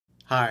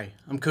Hi,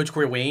 I'm Coach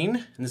Corey Wayne,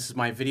 and this is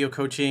my video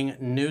coaching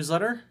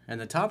newsletter. And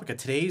the topic of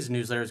today's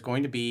newsletter is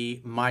going to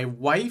be my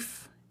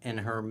wife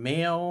and her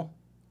male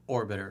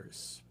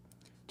orbiters.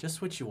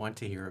 Just what you want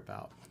to hear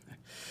about.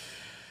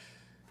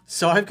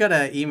 So I've got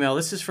an email.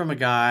 This is from a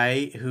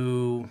guy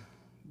who,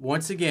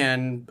 once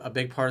again, a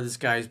big part of this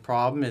guy's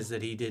problem is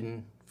that he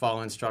didn't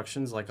follow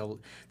instructions.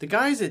 The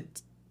guys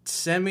that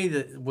send me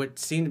what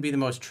seem to be the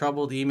most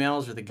troubled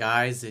emails are the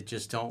guys that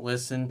just don't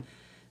listen.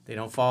 They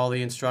don't follow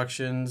the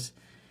instructions.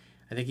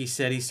 I think he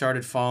said he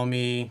started following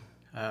me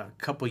a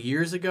couple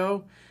years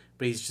ago,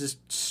 but he's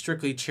just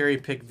strictly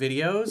cherry-picked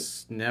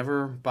videos,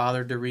 never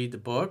bothered to read the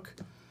book.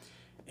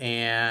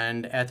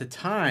 And at the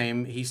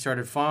time he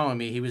started following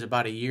me, he was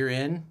about a year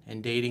in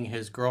and dating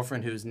his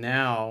girlfriend, who's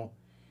now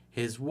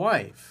his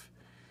wife.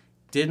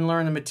 Didn't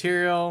learn the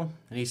material,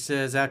 and he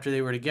says after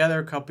they were together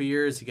a couple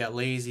years, he got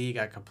lazy, he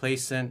got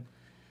complacent,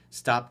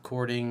 stopped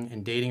courting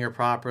and dating her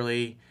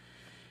properly.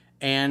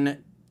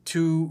 And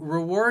to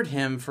reward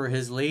him for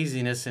his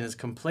laziness and his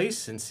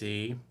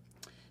complacency,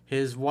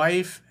 his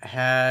wife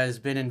has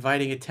been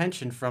inviting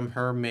attention from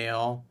her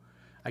male,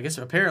 I guess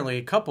apparently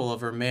a couple of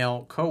her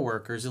male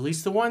coworkers, at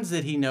least the ones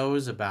that he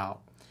knows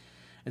about.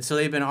 And so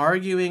they've been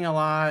arguing a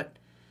lot.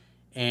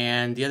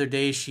 And the other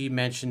day she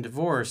mentioned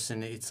divorce,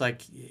 and it's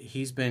like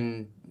he's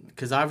been,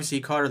 because obviously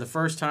he caught her the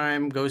first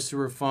time, goes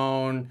through her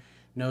phone,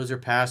 knows her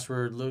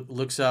password,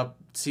 looks up,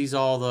 sees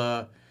all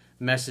the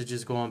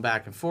messages going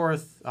back and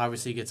forth,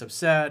 obviously gets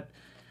upset.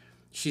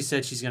 She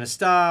said she's going to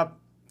stop.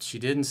 She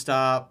didn't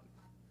stop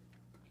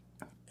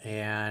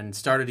and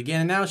started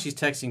again. And now she's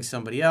texting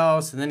somebody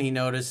else. And then he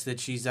noticed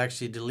that she's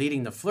actually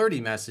deleting the flirty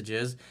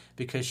messages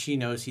because she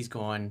knows he's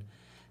going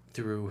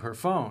through her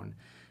phone.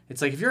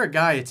 It's like if you're a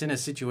guy that's in a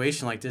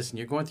situation like this and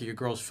you're going through your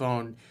girl's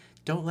phone,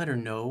 don't let her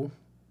know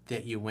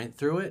that you went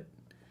through it.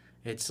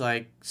 It's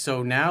like,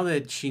 so now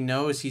that she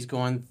knows he's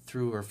going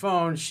through her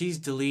phone, she's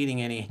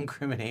deleting any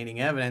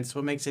incriminating evidence, so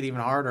it makes it even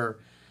harder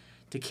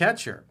to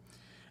catch her.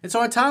 And so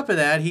on top of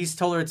that, he's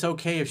told her it's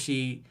okay if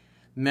she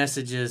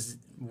messages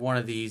one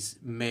of these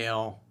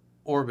male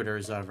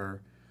orbiters of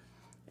her.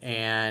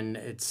 And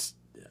it's,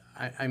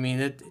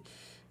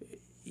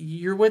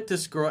 you're with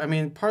this girl. I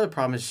mean, part of the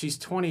problem is she's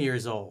 20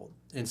 years old.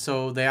 And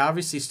so they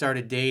obviously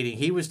started dating.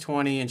 He was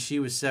 20 and she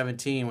was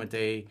 17 when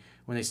they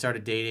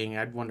started dating.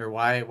 I'd wonder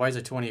why is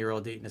a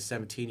 20-year-old dating a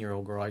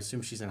 17-year-old girl? I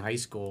assume she's in high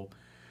school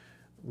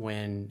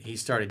when he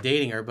started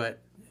dating her. But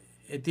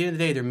at the end of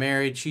the day, they're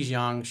married. She's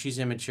young. She's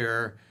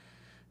immature.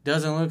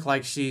 Doesn't look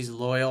like she's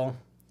loyal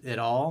at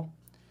all.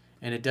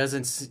 And it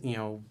doesn't,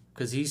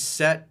 because he's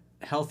set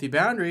healthy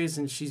boundaries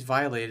and she's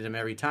violated them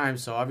every time.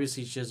 So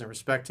obviously she doesn't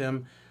respect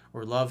him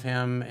or love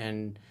him.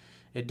 And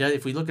it does.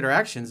 If we look at her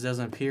actions, it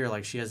doesn't appear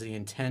like she has the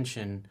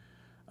intention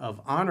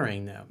of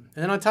honoring them.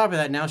 And then on top of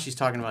that, now she's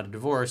talking about a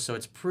divorce, so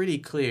it's pretty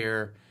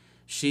clear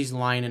she's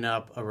lining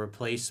up a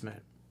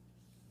replacement.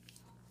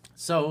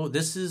 So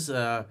this is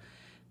a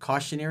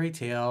cautionary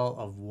tale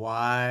of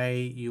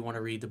why you want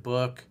to read the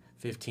book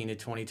 15 to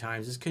 20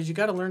 times. Is because you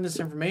got to learn this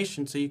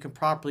information so you can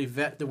properly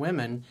vet the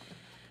women.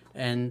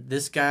 And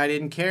this guy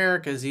didn't care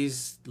because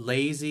he's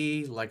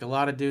lazy, like a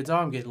lot of dudes. Oh,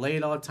 I'm getting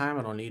laid all the time.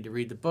 I don't need to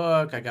read the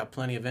book. I got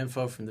plenty of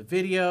info from the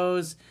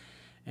videos.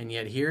 And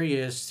yet here he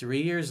is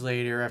 3 years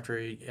later, after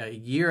a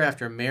year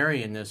after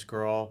marrying this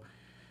girl,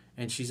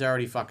 and she's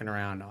already fucking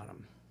around on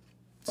him.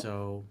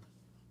 So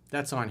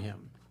that's on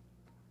him.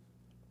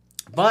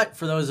 But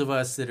for those of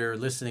us that are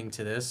listening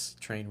to this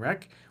train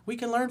wreck, we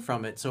can learn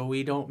from it so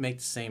we don't make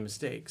the same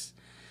mistakes.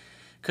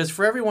 Because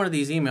for every one of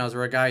these emails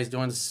where a guy is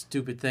doing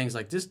stupid things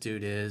like this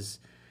dude is,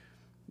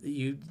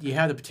 you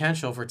have the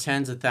potential for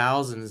tens of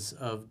thousands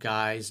of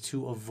guys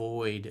to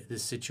avoid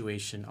this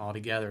situation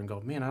altogether and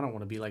go, man, I don't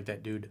want to be like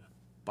that dude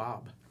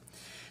Bob.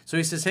 So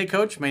he says, hey,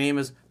 Coach, my name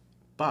is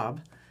Bob,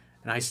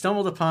 and I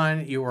stumbled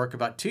upon your work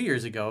about 2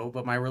 years ago,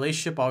 but my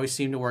relationship always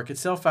seemed to work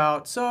itself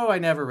out, so I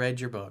never read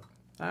your book.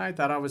 I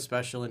thought I was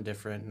special and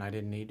different, and I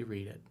didn't need to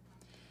read it.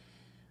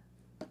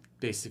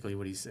 Basically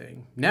what he's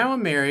saying. Now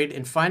I'm married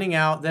and finding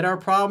out that our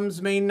problems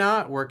may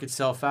not work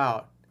itself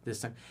out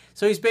this time.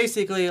 So he's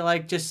basically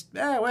like, just,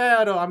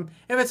 if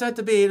it's meant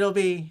to be, it'll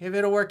be. If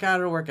it'll work out,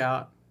 it'll work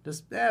out.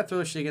 Just throw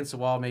the shit against the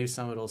wall, maybe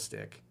some of it'll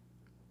stick.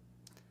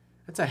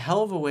 That's a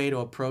hell of a way to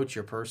approach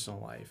your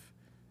personal life.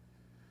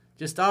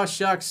 Just, oh,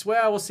 shucks,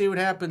 well, we'll see what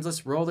happens.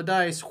 Let's roll the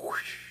dice.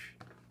 Whoosh.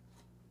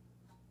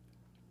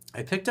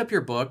 I picked up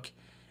your book,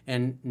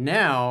 and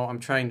now I'm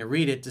trying to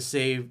read it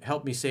to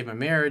help me save my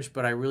marriage,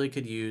 but I really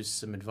could use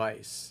some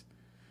advice.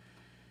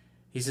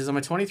 He says, I'm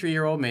a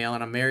 23-year-old male,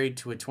 and I'm married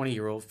to a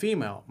 20-year-old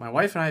female. My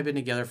wife and I have been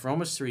together for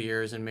almost 3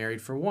 years and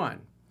married for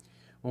 1.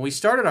 When we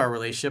started our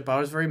relationship, I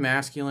was very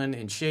masculine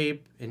in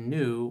shape and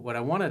knew what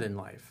I wanted in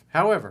life.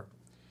 However,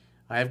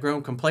 I have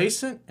grown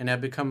complacent and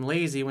have become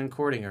lazy when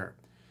courting her.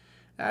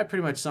 That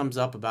pretty much sums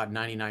up about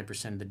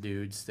 99% of the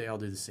dudes. They all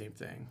do the same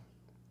thing.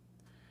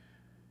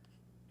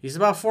 He's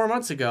about 4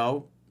 months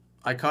ago,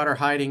 I caught her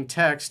hiding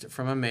text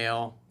from a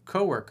male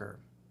coworker.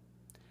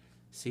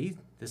 See,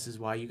 This is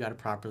why you got to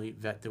properly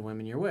vet the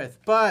women you're with.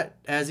 But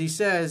as he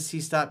says, he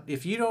stopped.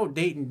 If you don't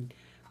date and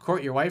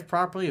court your wife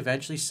properly,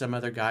 eventually some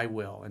other guy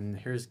will. And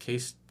here's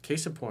case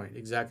in point,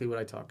 exactly what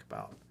I talk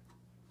about.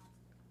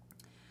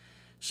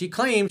 She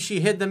claimed she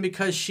hid them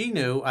because she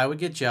knew I would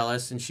get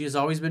jealous, and she has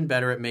always been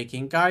better at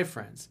making guy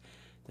friends.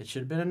 That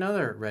should have been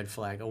another red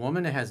flag. A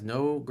woman that has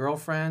no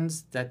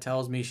girlfriends, that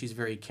tells me she's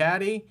very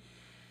catty.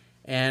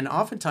 And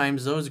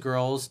oftentimes those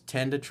girls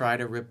tend to try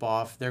to rip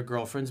off their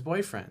girlfriend's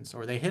boyfriends,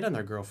 or they hit on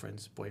their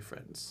girlfriend's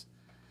boyfriends.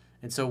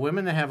 And so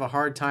women that have a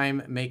hard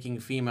time making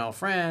female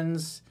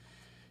friends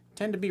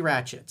tend to be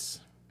ratchets.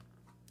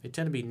 They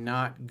tend to be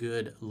not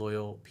good,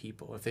 loyal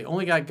people. If they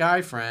only got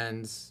guy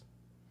friends,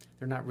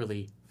 they're not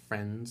really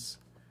friends.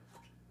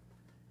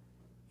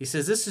 He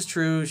says this is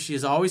true. She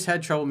has always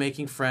had trouble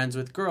making friends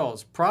with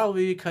girls,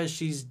 probably because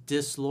she's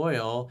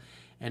disloyal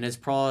and has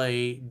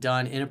probably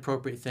done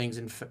inappropriate things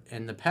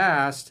in the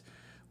past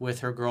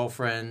with her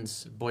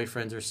girlfriends,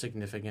 boyfriends, or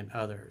significant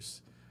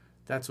others.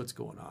 That's what's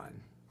going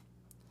on.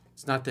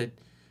 It's not that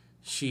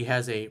she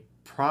has a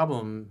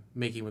problem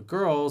making with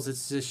girls.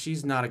 It's just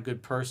she's not a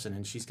good person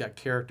and she's got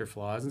character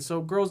flaws. And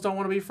so girls don't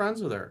want to be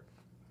friends with her.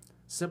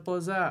 Simple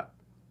as that.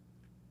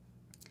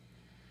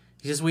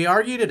 He says, we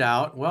argued it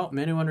out. Well,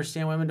 men who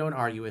understand women don't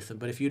argue with them.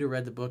 But if you'd have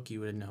read the book, you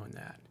would have known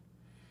that.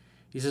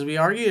 He says, we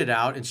argued it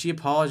out, and she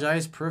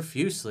apologized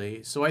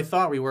profusely, so I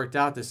thought we worked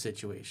out this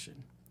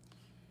situation.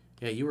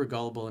 Yeah, you were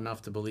gullible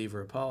enough to believe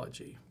her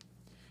apology.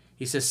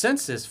 He says,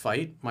 since this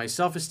fight, my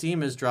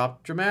self-esteem has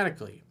dropped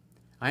dramatically.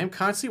 I am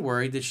constantly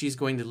worried that she's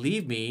going to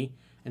leave me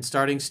and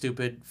starting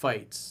stupid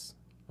fights.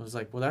 I was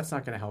like, well, that's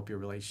not going to help your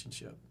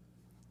relationship.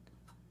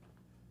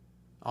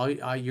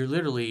 You're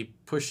literally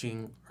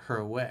pushing her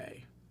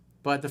away.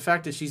 But the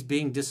fact that she's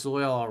being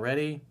disloyal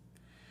already,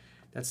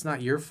 that's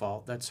not your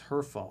fault. That's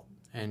her fault.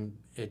 And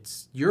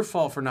it's your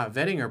fault for not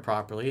vetting her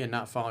properly and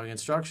not following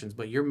instructions.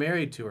 But you're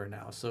married to her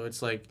now. So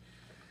it's like,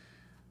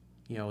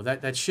 you know,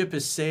 that ship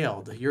has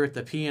sailed. You're at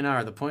the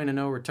P&R, the point of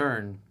no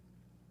return.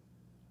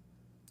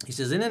 He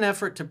says, in an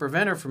effort to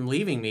prevent her from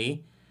leaving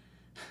me,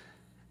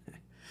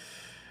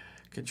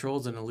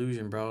 control's an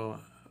illusion, bro.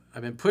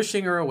 I've been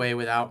pushing her away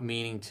without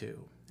meaning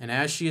to. And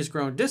as she has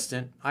grown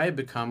distant, I have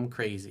become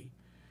crazy.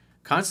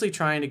 Constantly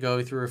trying to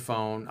go through her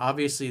phone.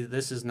 Obviously,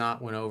 this has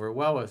not went over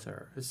well with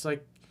her. It's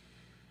like,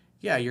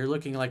 yeah, you're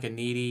looking like a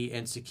needy,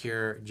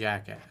 insecure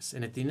jackass.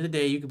 And at the end of the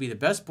day, you could be the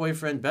best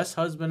boyfriend, best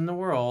husband in the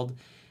world.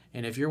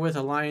 And if you're with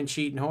a lying,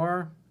 cheating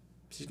whore,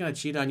 she's going to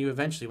cheat on you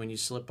eventually when you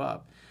slip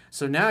up.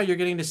 So now you're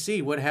getting to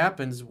see what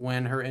happens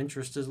when her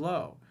interest is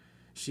low.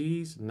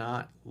 She's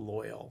not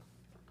loyal.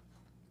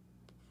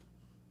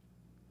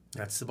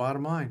 That's the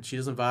bottom line. She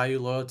doesn't value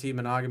loyalty,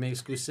 monogamy,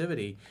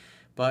 exclusivity.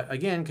 But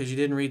again, because you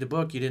didn't read the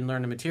book, you didn't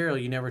learn the material,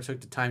 you never took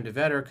the time to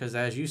vet her because,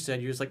 as you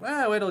said, you're just like,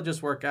 well, it'll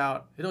just work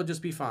out. It'll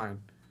just be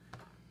fine.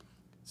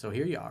 So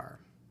here you are.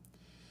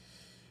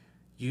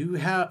 You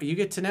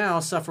get to now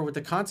suffer with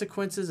the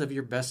consequences of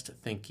your best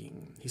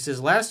thinking. He says,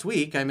 last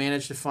week I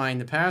managed to find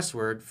the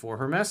password for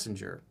her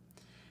messenger.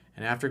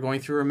 And after going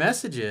through her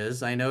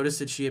messages, I noticed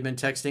that she had been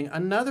texting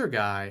another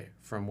guy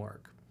from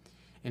work.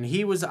 And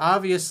he was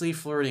obviously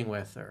flirting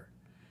with her.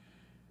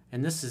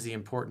 And this is the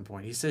important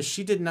point. He says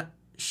she did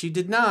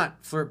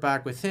not flirt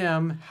back with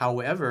him.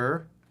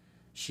 However,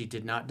 she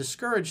did not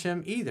discourage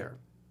him either.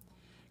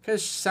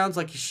 Because it sounds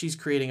like she's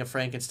creating a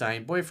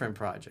Frankenstein boyfriend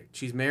project.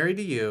 She's married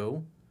to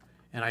you,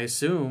 and I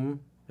assume,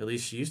 at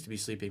least she used to be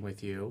sleeping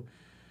with you,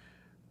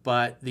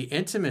 but the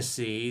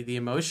intimacy, the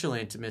emotional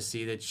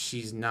intimacy that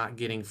she's not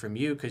getting from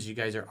you because you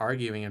guys are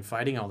arguing and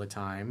fighting all the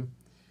time,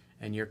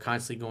 and you're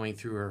constantly going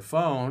through her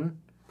phone,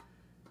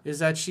 is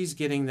that she's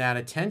getting that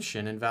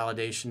attention and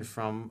validation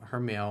from her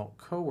male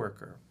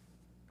coworker.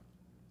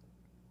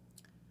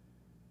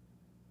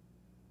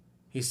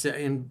 He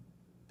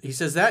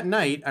says, that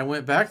night, I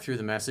went back through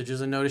the messages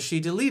and noticed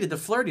she deleted the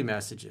flirty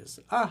messages.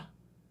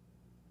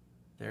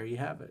 There you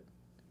have it.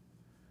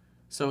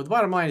 So the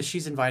bottom line is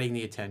she's inviting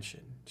the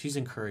attention. She's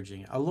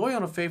encouraging it. A loyal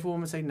and a faithful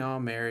woman say, no,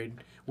 I'm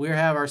married. We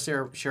have our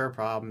share of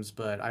problems,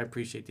 but I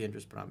appreciate the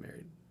interest, but I'm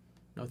married.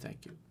 No,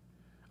 thank you.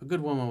 A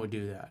good woman would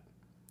do that.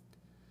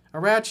 A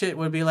ratchet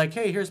would be like,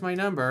 hey, here's my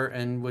number,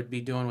 and would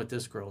be doing what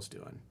this girl's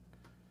doing.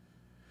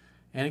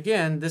 And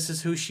again, this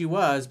is who she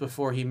was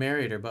before he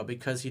married her, but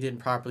because he didn't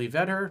properly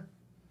vet her,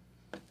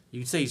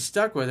 you could say he's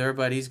stuck with her,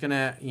 but he's going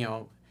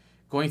to,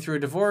 going through a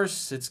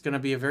divorce, it's going to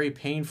be a very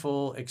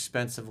painful,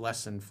 expensive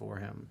lesson for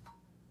him.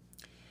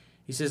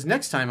 He says,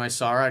 next time I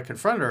saw her, I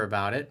confronted her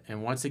about it,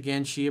 and once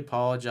again, she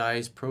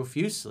apologized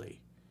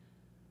profusely.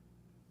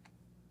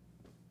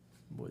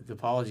 The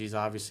apologies,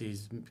 obviously,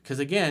 because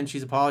again,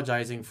 she's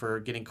apologizing for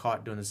getting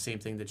caught doing the same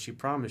thing that she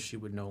promised she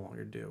would no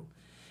longer do.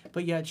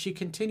 But yet, she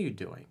continued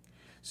doing.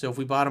 So if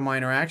we bottom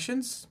line her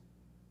actions,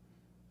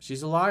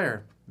 she's a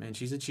liar, and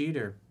she's a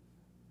cheater.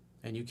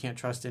 And you can't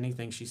trust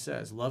anything she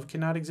says. Love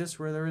cannot exist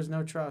where there is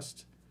no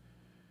trust.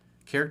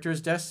 Character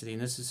is destiny,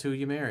 and this is who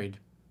you married.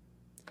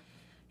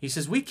 He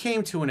says, we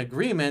came to an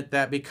agreement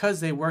that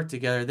because they work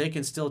together, they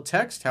can still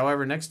text.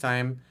 However, next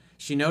time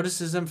she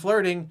notices them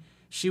flirting,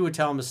 she would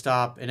tell him to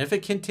stop. And if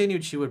it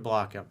continued, she would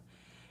block him.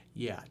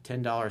 Yeah,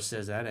 $10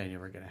 says that ain't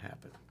ever going to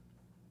happen.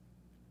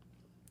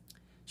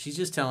 She's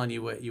just telling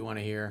you what you want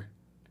to hear.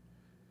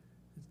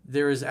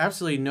 There is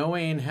absolutely no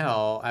way in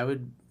hell I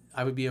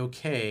would be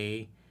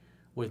okay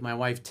with my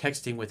wife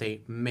texting with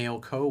a male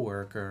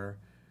coworker,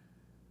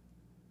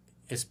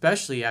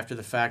 especially after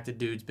the fact that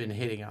dude's been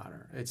hitting on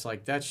her. It's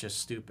like, that's just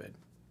stupid.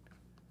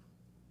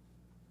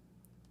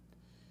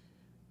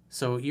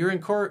 So you're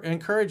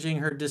encouraging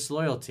her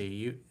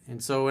disloyalty.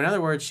 And so, in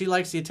other words, she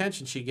likes the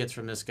attention she gets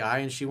from this guy,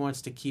 and she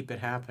wants to keep it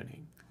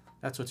happening.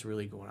 That's what's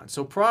really going on.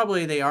 So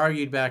probably they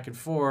argued back and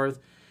forth,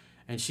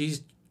 and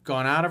she's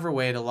gone out of her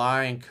way to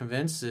lie and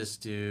convince this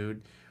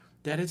dude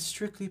that it's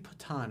strictly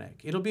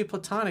platonic. It'll be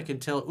platonic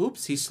until,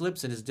 oops, he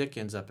slips and his dick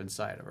ends up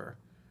inside of her.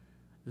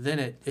 Then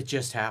it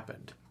just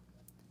happened.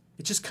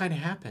 It just kind of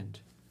happened.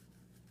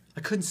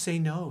 I couldn't say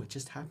no. It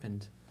just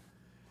happened.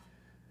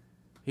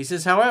 He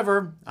says,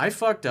 however, I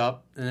fucked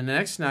up, and the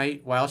next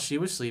night, while she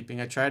was sleeping,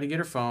 I tried to get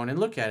her phone and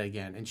look at it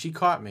again, and she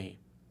caught me.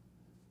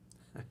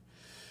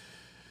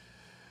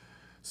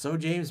 So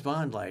James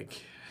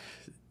Bond-like.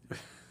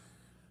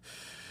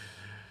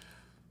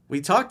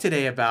 We talked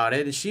today about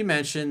it, and she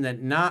mentioned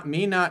that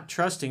not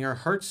trusting her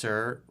hurts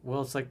her.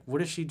 Well, it's like, what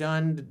has she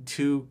done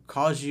to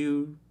cause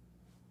you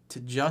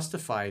to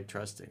justify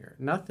trusting her?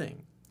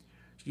 Nothing.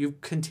 You've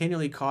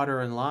continually caught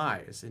her in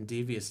lies and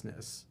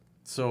deviousness.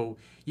 So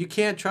you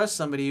can't trust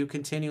somebody who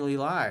continually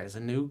lies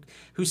and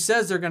who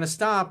says they're going to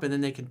stop, and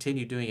then they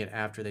continue doing it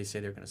after they say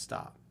they're going to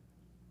stop.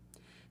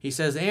 He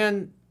says,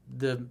 and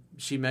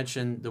she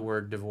mentioned the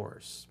word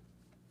divorce.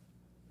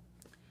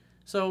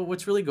 So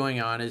what's really going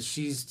on is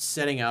she's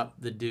setting up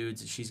the dudes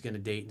that she's going to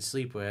date and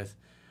sleep with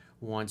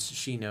once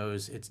she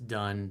knows it's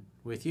done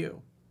with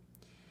you.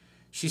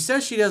 She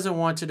says she doesn't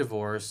want to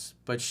divorce,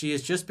 but she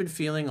has just been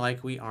feeling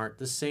like we aren't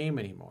the same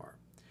anymore.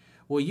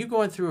 Well, you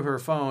going through her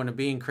phone and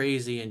being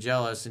crazy and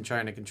jealous and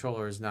trying to control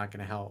her is not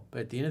going to help.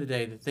 But at the end of the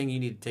day, the thing you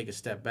need to take a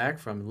step back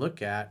from and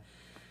look at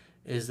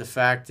is the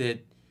fact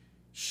that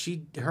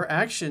her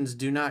actions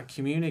do not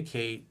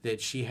communicate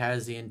that she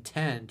has the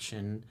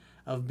intention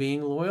of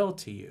being loyal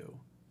to you.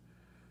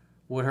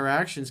 What her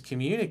actions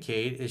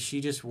communicate is she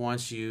just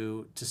wants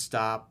you to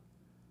stop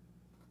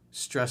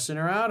stressing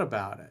her out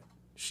about it.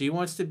 She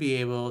wants to be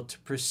able to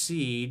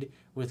proceed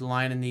with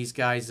lining these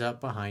guys up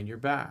behind your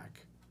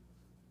back.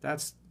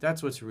 That's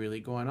what's really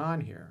going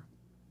on here.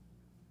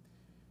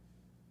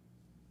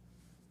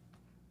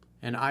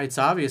 And it's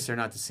obvious they're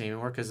not the same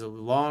anymore because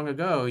long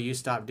ago you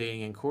stopped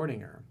dating and courting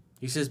her.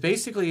 He says,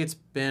 basically, it's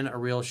been a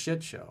real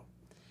shit show.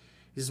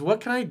 He says,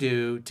 what can I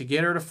do to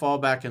get her to fall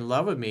back in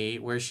love with me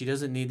where she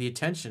doesn't need the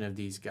attention of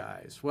these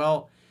guys?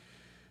 Well,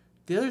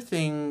 the other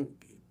thing,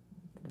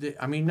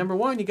 number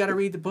one, you got to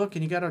read the book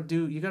and you got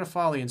to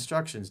follow the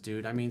instructions,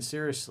 dude. I mean,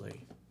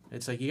 seriously.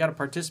 It's like you got to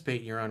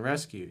participate in your own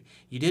rescue.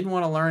 You didn't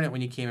want to learn it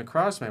when you came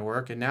across my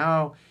work, and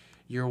now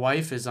your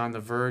wife is on the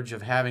verge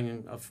of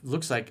having,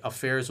 looks like,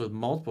 affairs with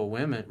multiple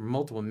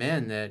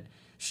men that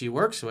she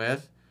works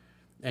with,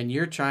 and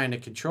you're trying to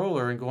control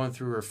her and going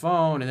through her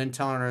phone and then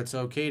telling her it's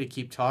okay to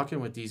keep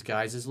talking with these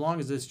guys as long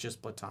as it's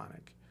just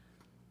platonic.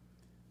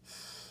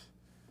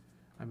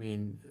 I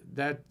mean,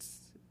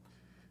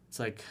 it's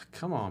like,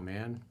 come on,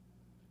 man.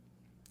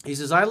 He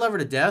says, I love her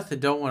to death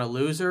and don't want to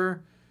lose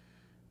her,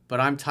 but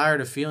I'm tired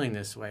of feeling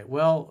this way.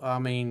 Well, I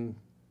mean,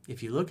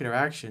 if you look at her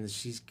actions,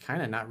 she's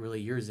kind of not really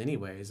yours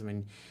anyways. I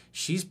mean,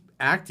 she's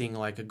acting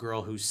like a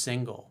girl who's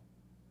single.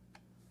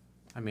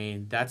 I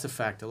mean, that's a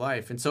fact of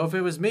life. And so if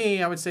it was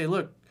me, I would say,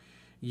 look,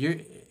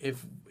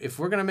 if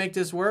we're going to make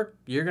this work,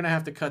 you're going to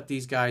have to cut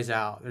these guys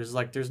out.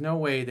 There's no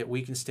way that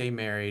we can stay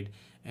married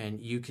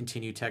and you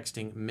continue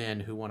texting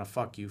men who want to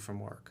fuck you from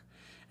work.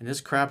 And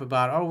this crap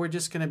about, oh, we're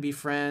just going to be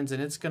friends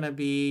and it's going to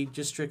be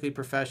just strictly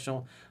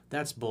professional,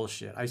 that's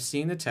bullshit. I've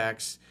seen the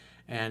texts,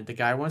 and the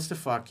guy wants to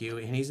fuck you,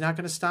 and he's not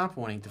going to stop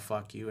wanting to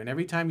fuck you. And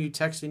every time you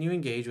text and you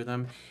engage with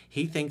him,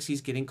 he thinks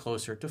he's getting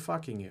closer to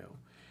fucking you.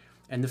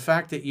 And the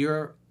fact that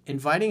you're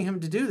inviting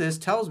him to do this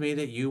tells me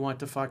that you want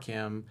to fuck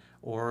him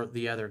or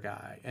the other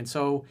guy. And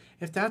so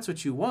if that's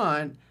what you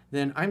want,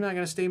 then I'm not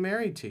going to stay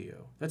married to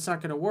you. That's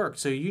not going to work.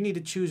 So you need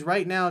to choose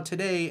right now,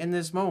 today, in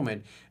this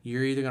moment.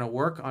 You're either going to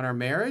work on our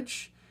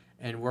marriage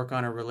and work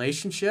on a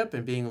relationship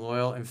and being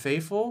loyal and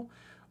faithful,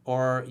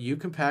 or you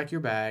can pack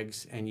your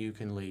bags and you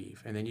can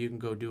leave. And then you can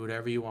go do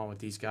whatever you want with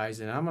these guys.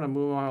 And I'm going to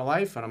move on my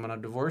life and I'm going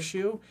to divorce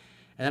you.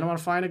 And then I'm going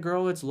to find a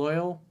girl that's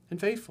loyal and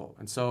faithful.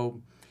 And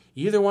so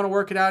you either want to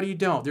work it out or you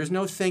don't. There's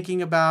no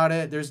thinking about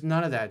it. There's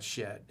none of that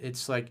shit.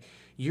 It's like,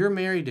 you're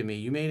married to me.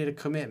 You made it a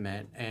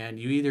commitment. And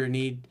you either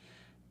need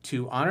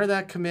to honor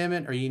that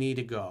commitment or you need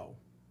to go.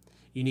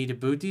 You need to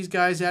boot these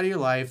guys out of your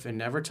life and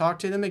never talk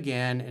to them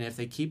again. And if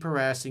they keep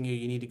harassing you,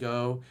 you need to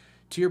go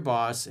to your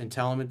boss and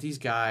tell them that these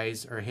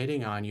guys are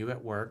hitting on you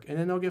at work, and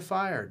then they'll get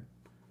fired.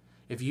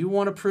 If you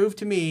want to prove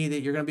to me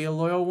that you're going to be a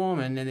loyal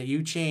woman and that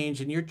you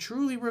change and you're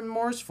truly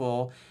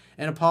remorseful,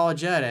 and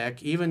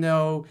apologetic, even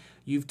though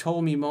you've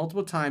told me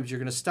multiple times you're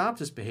going to stop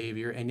this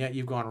behavior, and yet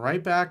you've gone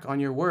right back on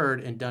your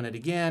word and done it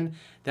again.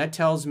 That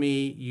tells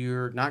me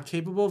you're not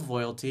capable of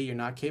loyalty, you're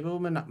not capable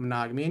of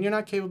monogamy, and you're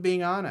not capable of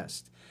being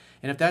honest.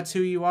 And if that's who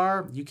you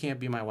are, you can't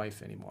be my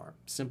wife anymore.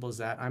 Simple as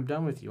that. I'm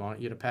done with you. I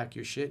want you to pack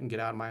your shit and get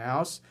out of my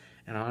house,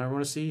 and I don't ever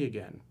want to see you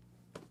again.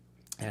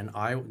 And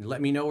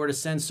let me know where to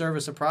send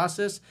service of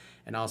process,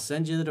 and I'll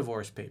send you the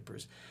divorce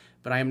papers.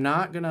 But I am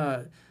not going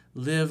to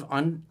live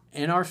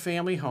in our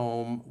family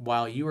home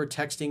while you are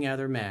texting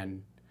other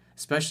men,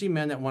 especially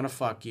men that want to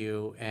fuck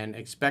you, and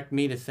expect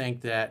me to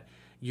think that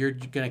you're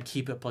going to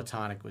keep it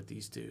platonic with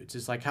these dudes.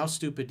 It's like, how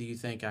stupid do you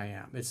think I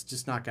am? It's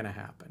just not going to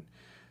happen.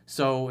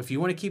 So if you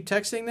want to keep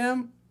texting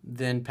them,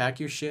 then pack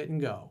your shit and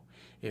go.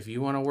 If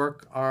you want to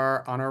work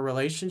on our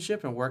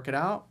relationship and work it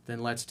out,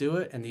 then let's do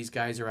it, and these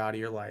guys are out of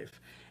your life.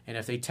 And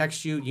if they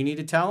text you, you need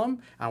to tell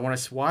them, I want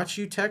to watch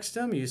you text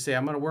them. You say,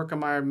 I'm going to work on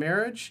my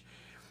marriage,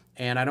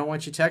 and I don't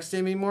want you texting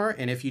anymore.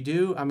 And if you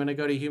do, I'm going to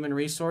go to Human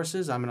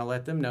Resources. I'm going to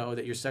let them know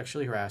that you're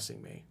sexually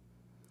harassing me.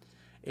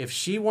 If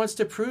she wants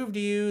to prove to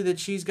you that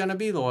she's going to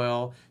be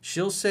loyal,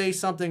 she'll say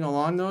something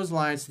along those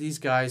lines to these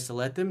guys to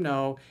let them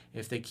know,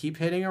 if they keep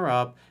hitting her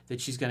up,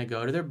 that she's going to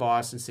go to their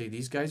boss and say,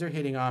 these guys are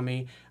hitting on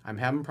me. I'm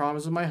having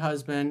problems with my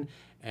husband,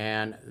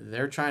 and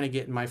they're trying to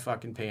get in my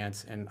fucking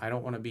pants, and I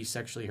don't want to be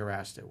sexually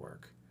harassed at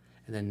work.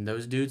 And then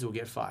those dudes will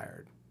get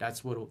fired.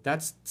 That's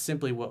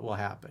simply what will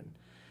happen.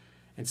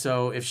 And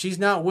so if she's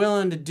not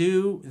willing to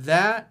do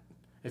that,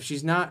 if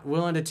she's not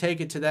willing to take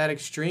it to that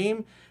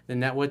extreme,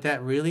 then what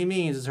that really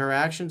means is her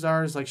actions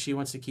are like she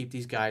wants to keep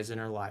these guys in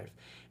her life.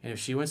 And if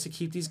she wants to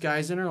keep these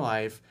guys in her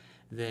life,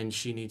 then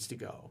she needs to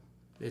go.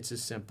 It's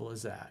as simple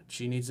as that.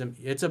 She needs them.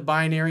 It's a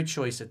binary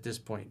choice at this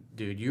point,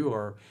 dude. You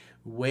are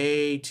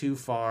way too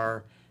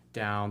far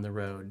down the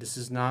road. This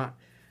is not,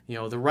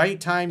 the right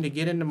time to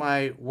get into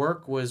my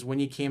work was when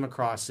you came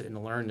across it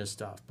and learned this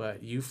stuff.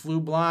 But you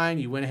flew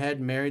blind. You went ahead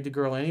and married the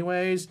girl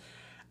anyways.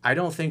 I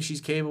don't think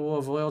she's capable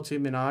of loyalty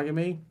and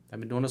monogamy. I've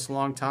been doing this a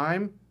long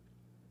time.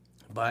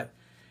 But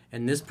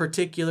in this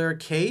particular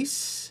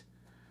case,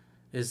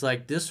 is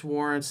like, this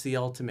warrants the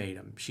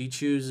ultimatum. She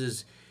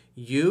chooses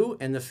you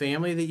and the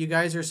family that you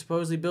guys are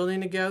supposedly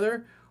building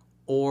together,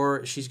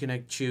 or she's going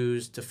to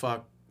choose to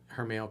fuck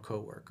her male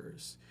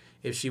coworkers.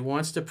 If she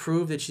wants to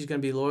prove that she's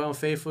going to be loyal and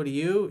faithful to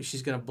you,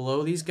 she's going to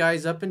blow these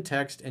guys up in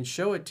text and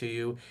show it to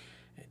you.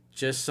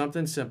 Just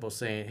something simple,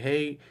 saying,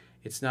 hey,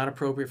 it's not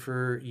appropriate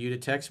for you to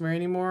text me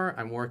anymore.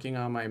 I'm working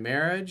on my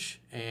marriage,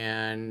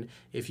 and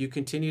if you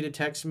continue to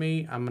text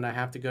me, I'm going to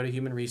have to go to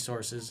Human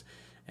Resources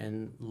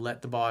and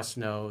let the boss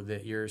know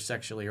that you're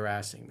sexually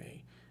harassing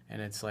me.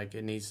 And it's like,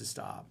 it needs to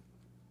stop.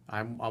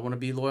 I want to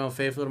be loyal and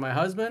faithful to my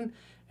husband,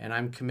 and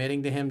I'm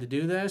committing to him to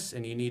do this,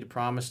 and you need to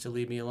promise to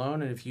leave me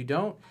alone. And if you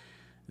don't,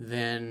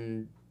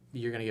 then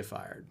you're going to get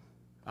fired.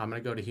 I'm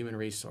going to go to Human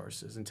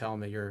Resources and tell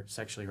them that you're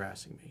sexually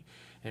harassing me.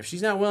 And if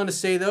she's not willing to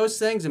say those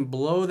things and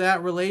blow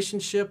that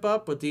relationship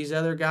up with these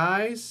other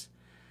guys,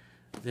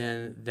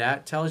 then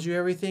that tells you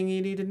everything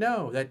you need to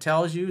know. That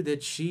tells you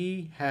that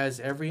she has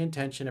every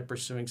intention of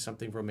pursuing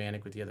something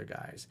romantic with the other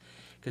guys.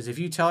 Because if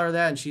you tell her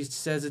that and she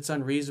says it's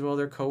unreasonable,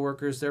 they're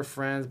coworkers, they're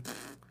friends,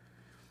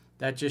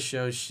 that just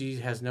shows she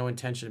has no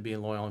intention of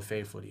being loyal and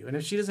faithful to you. And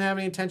if she doesn't have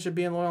any intention of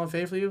being loyal and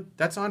faithful to you,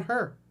 that's on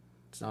her.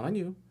 It's not on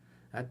you.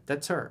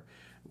 That's her.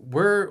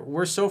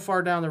 We're so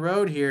far down the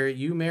road here.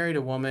 You married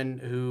a woman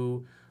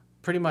who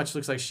pretty much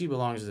looks like she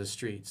belongs to the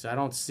streets. I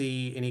don't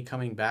see any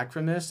coming back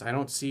from this. I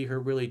don't see her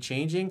really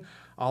changing.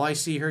 All I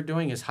see her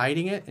doing is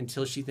hiding it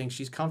until she thinks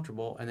she's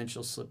comfortable, and then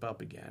she'll slip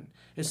up again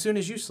as soon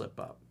as you slip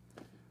up.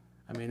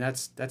 I mean,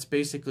 that's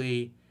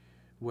basically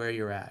where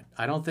you're at.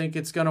 I don't think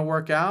it's going to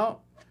work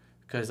out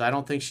because I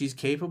don't think she's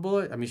capable.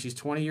 I mean, she's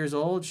 20 years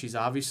old. She's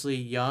obviously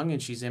young,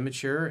 and she's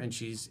immature, and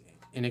she's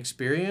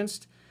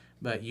inexperienced.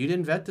 But you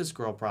didn't vet this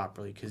girl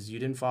properly because you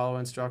didn't follow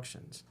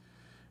instructions.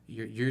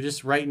 You're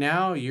just, right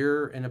now,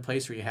 you're in a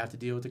place where you have to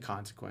deal with the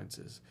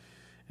consequences.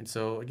 And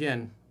so,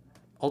 again,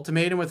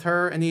 ultimatum with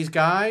her and these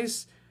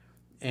guys,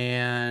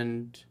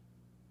 and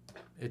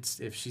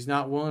if she's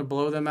not willing to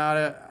blow them out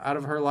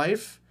of her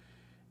life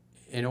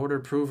in order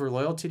to prove her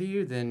loyalty to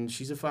you, then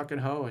she's a fucking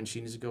hoe and she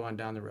needs to go on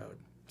down the road.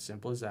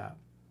 Simple as that.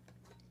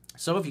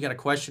 So if you got a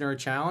question or a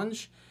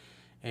challenge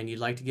and you'd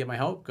like to get my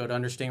help, go to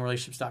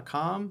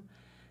understandingrelationships.com.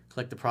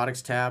 Click the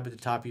products tab at the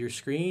top of your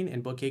screen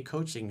and book a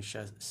coaching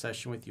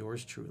session with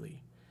yours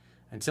truly.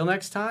 Until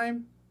next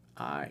time,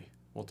 I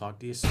will talk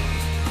to you soon.